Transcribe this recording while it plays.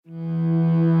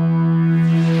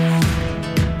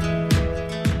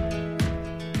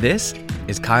This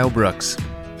is Kyle Brooks,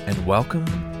 and welcome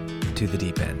to The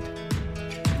Deep End.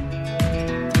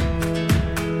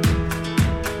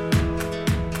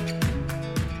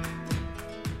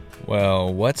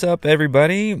 Well, what's up,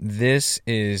 everybody? This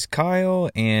is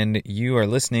Kyle, and you are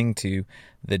listening to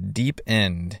The Deep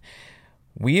End.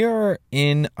 We are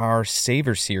in our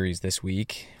Savor series this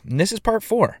week, and this is part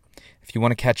 4. If you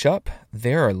want to catch up,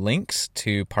 there are links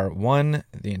to part 1,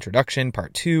 the introduction,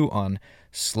 part 2 on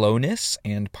slowness,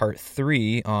 and part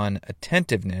 3 on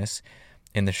attentiveness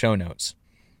in the show notes.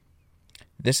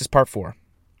 This is part 4.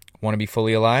 Want to be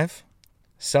fully alive?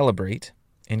 Celebrate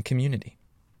in community.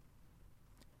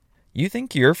 You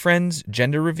think your friend's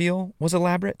gender reveal was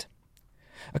elaborate?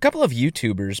 A couple of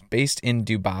YouTubers based in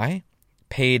Dubai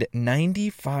paid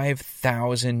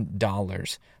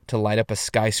 $95,000 to light up a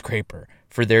skyscraper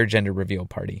for their gender reveal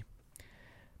party.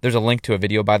 There's a link to a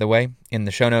video, by the way, in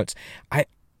the show notes.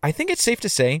 I think it's safe to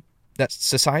say that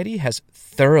society has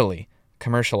thoroughly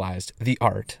commercialized the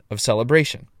art of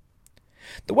celebration.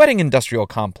 The wedding industrial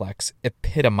complex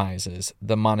epitomizes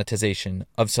the monetization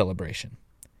of celebration.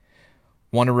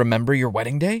 Want to remember your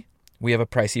wedding day? We have a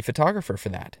pricey photographer for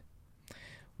that.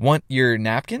 Want your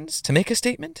napkins to make a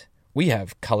statement? We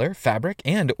have color, fabric,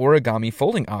 and origami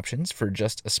folding options for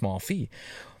just a small fee.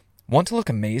 Want to look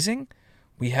amazing?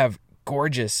 We have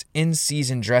gorgeous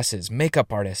in-season dresses,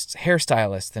 makeup artists,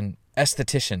 hairstylists, and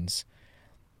estheticians.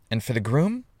 And for the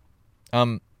groom?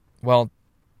 Well,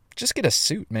 just get a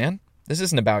suit, man. This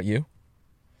isn't about you.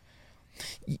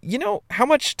 You know how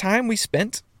much time we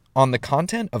spent on the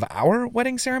content of our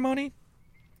wedding ceremony?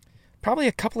 Probably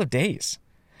a couple of days.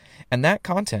 And that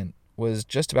content was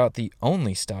just about the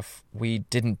only stuff we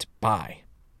didn't buy.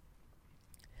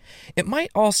 It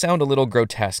might all sound a little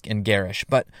grotesque and garish,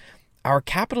 but our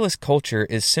capitalist culture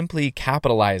is simply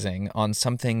capitalizing on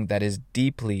something that is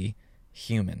deeply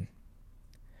human.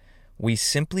 We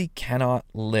simply cannot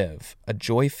live a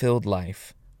joy-filled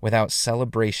life without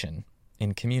celebration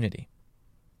in community.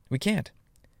 We can't.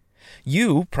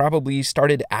 You probably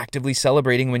started actively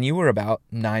celebrating when you were about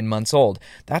 9 months old.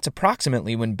 That's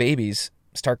approximately when babies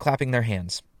start clapping their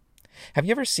hands. Have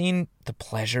you ever seen the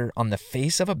pleasure on the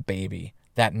face of a baby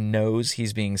that knows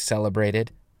he's being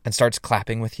celebrated and starts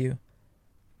clapping with you?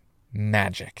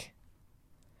 Magic.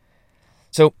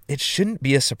 So it shouldn't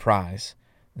be a surprise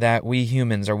that we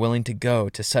humans are willing to go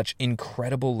to such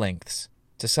incredible lengths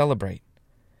to celebrate.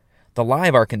 The lie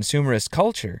of our consumerist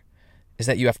culture is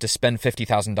that you have to spend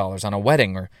 $50,000 on a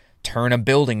wedding or turn a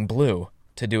building blue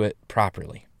to do it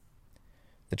properly.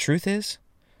 The truth is,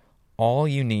 all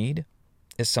you need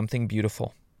is something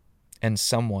beautiful and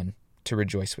someone to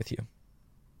rejoice with you.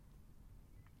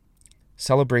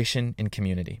 Celebration in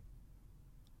community.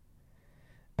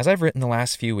 As I've written the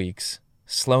last few weeks,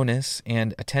 slowness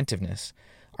and attentiveness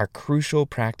are crucial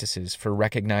practices for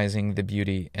recognizing the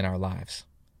beauty in our lives.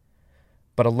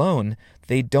 But alone,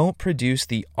 they don't produce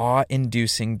the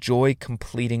awe-inducing,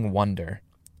 joy-completing wonder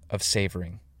of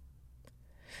savoring.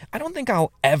 I don't think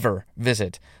I'll ever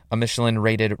visit a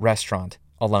Michelin-rated restaurant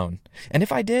alone. And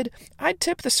if I did, I'd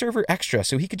tip the server extra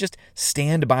so he could just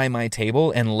stand by my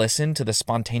table and listen to the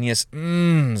spontaneous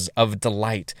mms of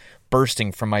delight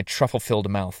bursting from my truffle-filled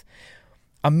mouth.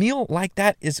 A meal like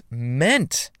that is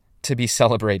meant to be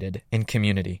celebrated in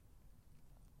community.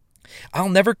 I'll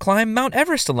never climb Mount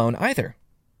Everest alone either.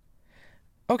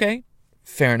 Okay,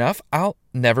 fair enough. I'll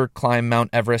never climb Mount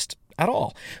Everest at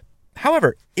all.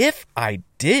 However, if I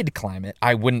did climb it,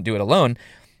 I wouldn't do it alone.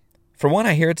 For one,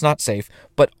 I hear it's not safe,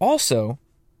 but also,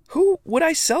 who would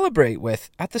I celebrate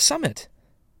with at the summit?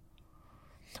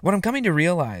 What I'm coming to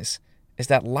realize is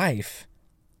that life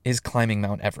is climbing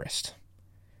Mount Everest.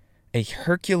 A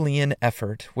Herculean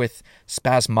effort with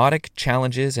spasmodic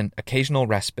challenges and occasional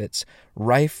respites,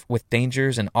 rife with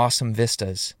dangers and awesome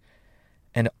vistas.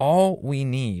 And all we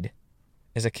need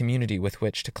is a community with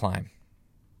which to climb.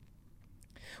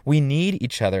 We need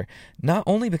each other, not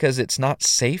only because it's not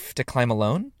safe to climb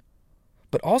alone,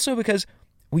 but also because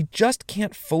we just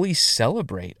can't fully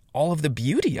celebrate all of the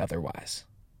beauty otherwise.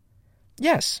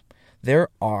 Yes, there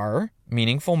are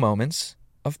meaningful moments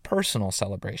of personal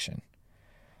celebration.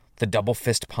 The double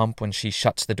fist pump when she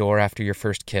shuts the door after your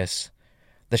first kiss.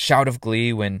 The shout of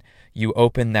glee when you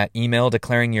open that email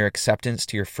declaring your acceptance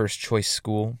to your first choice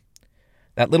school.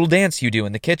 That little dance you do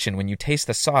in the kitchen when you taste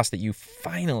the sauce that you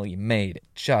finally made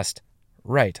just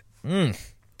right.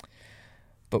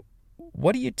 But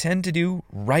what do you tend to do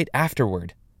right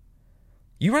afterward?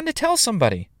 You run to tell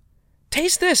somebody.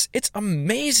 Taste this, it's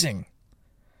amazing.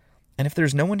 And if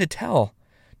there's no one to tell,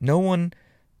 no one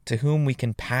to whom we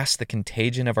can pass the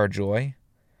contagion of our joy,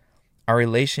 our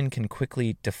elation can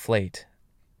quickly deflate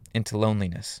into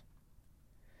loneliness.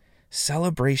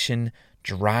 Celebration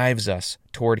drives us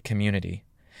toward community,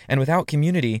 and without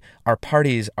community, our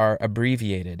parties are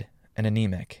abbreviated and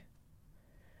anemic.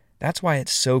 That's why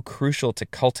it's so crucial to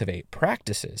cultivate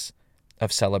practices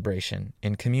of celebration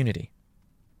in community.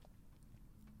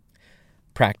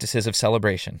 Practices of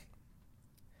celebration.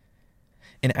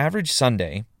 An average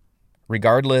Sunday,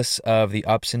 regardless of the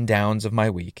ups and downs of my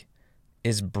week,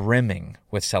 is brimming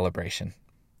with celebration.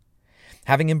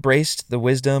 Having embraced the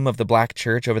wisdom of the Black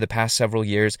church over the past several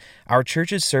years, our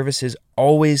church's services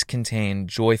always contain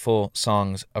joyful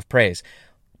songs of praise.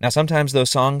 Now, sometimes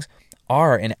those songs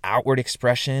are an outward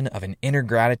expression of an inner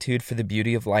gratitude for the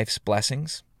beauty of life's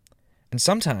blessings. And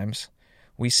sometimes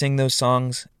we sing those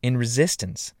songs in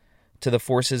resistance to the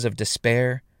forces of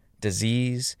despair,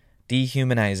 disease,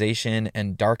 dehumanization,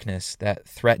 and darkness that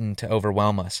threaten to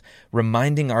overwhelm us,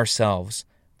 reminding ourselves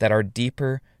that our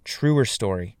deeper, truer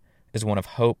story is one of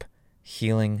hope,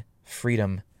 healing,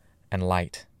 freedom, and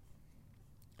light.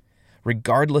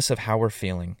 Regardless of how we're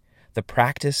feeling, the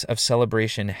practice of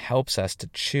celebration helps us to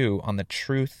chew on the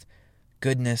truth,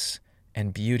 goodness,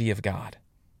 and beauty of God.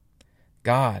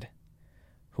 God,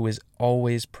 who is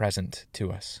always present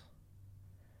to us.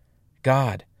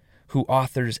 God, who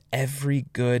authors every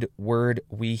good word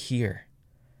we hear.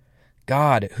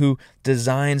 God, who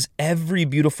designs every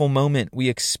beautiful moment we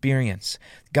experience.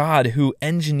 God, who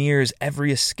engineers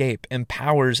every escape,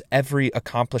 empowers every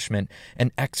accomplishment,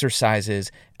 and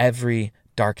exorcises every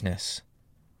darkness.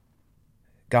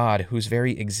 God, whose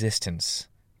very existence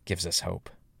gives us hope.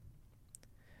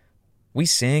 We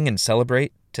sing and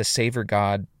celebrate to savor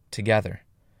God together,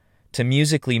 to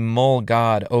musically mull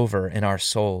God over in our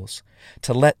souls,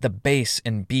 to let the bass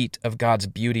and beat of God's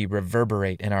beauty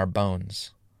reverberate in our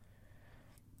bones.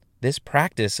 This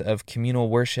practice of communal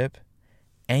worship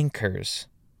anchors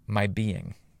my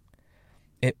being.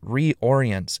 It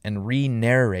reorients and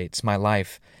re-narrates my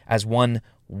life as one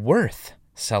worth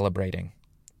celebrating.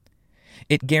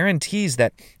 It guarantees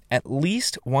that at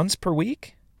least once per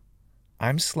week,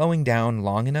 I'm slowing down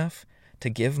long enough to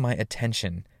give my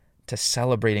attention to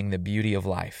celebrating the beauty of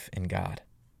life in God.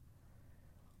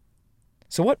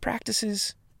 So what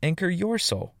practices anchor your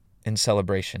soul in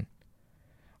celebration?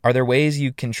 Are there ways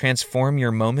you can transform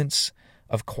your moments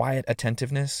of quiet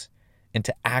attentiveness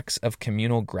into acts of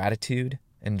communal gratitude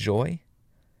and joy?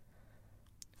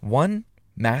 One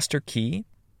master key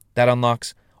that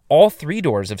unlocks all three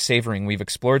doors of savoring we've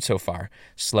explored so far,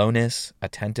 slowness,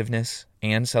 attentiveness,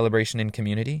 and celebration in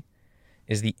community,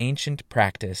 is the ancient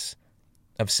practice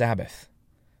of Sabbath.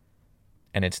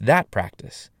 And it's that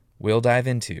practice we'll dive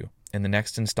into in the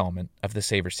next installment of the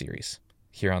Savor series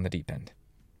here on The Deep End.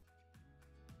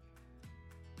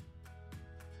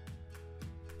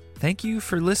 Thank you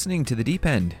for listening to The Deep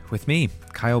End with me,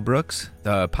 Kyle Brooks,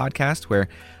 the podcast where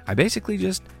I basically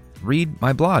just read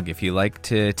my blog if you like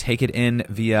to take it in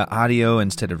via audio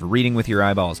instead of reading with your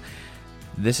eyeballs.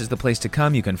 This is the place to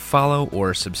come. You can follow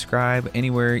or subscribe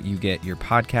anywhere you get your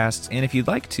podcasts. And if you'd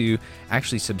like to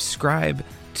actually subscribe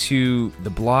to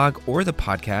the blog or the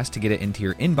podcast to get it into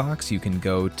your inbox, you can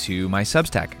go to my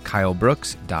Substack,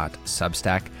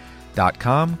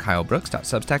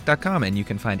 kylebrooks.substack.com, and you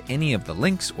can find any of the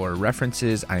links or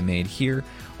references I made here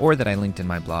or that I linked in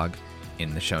my blog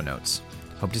in the show notes.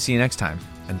 Hope to see you next time,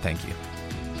 and thank you.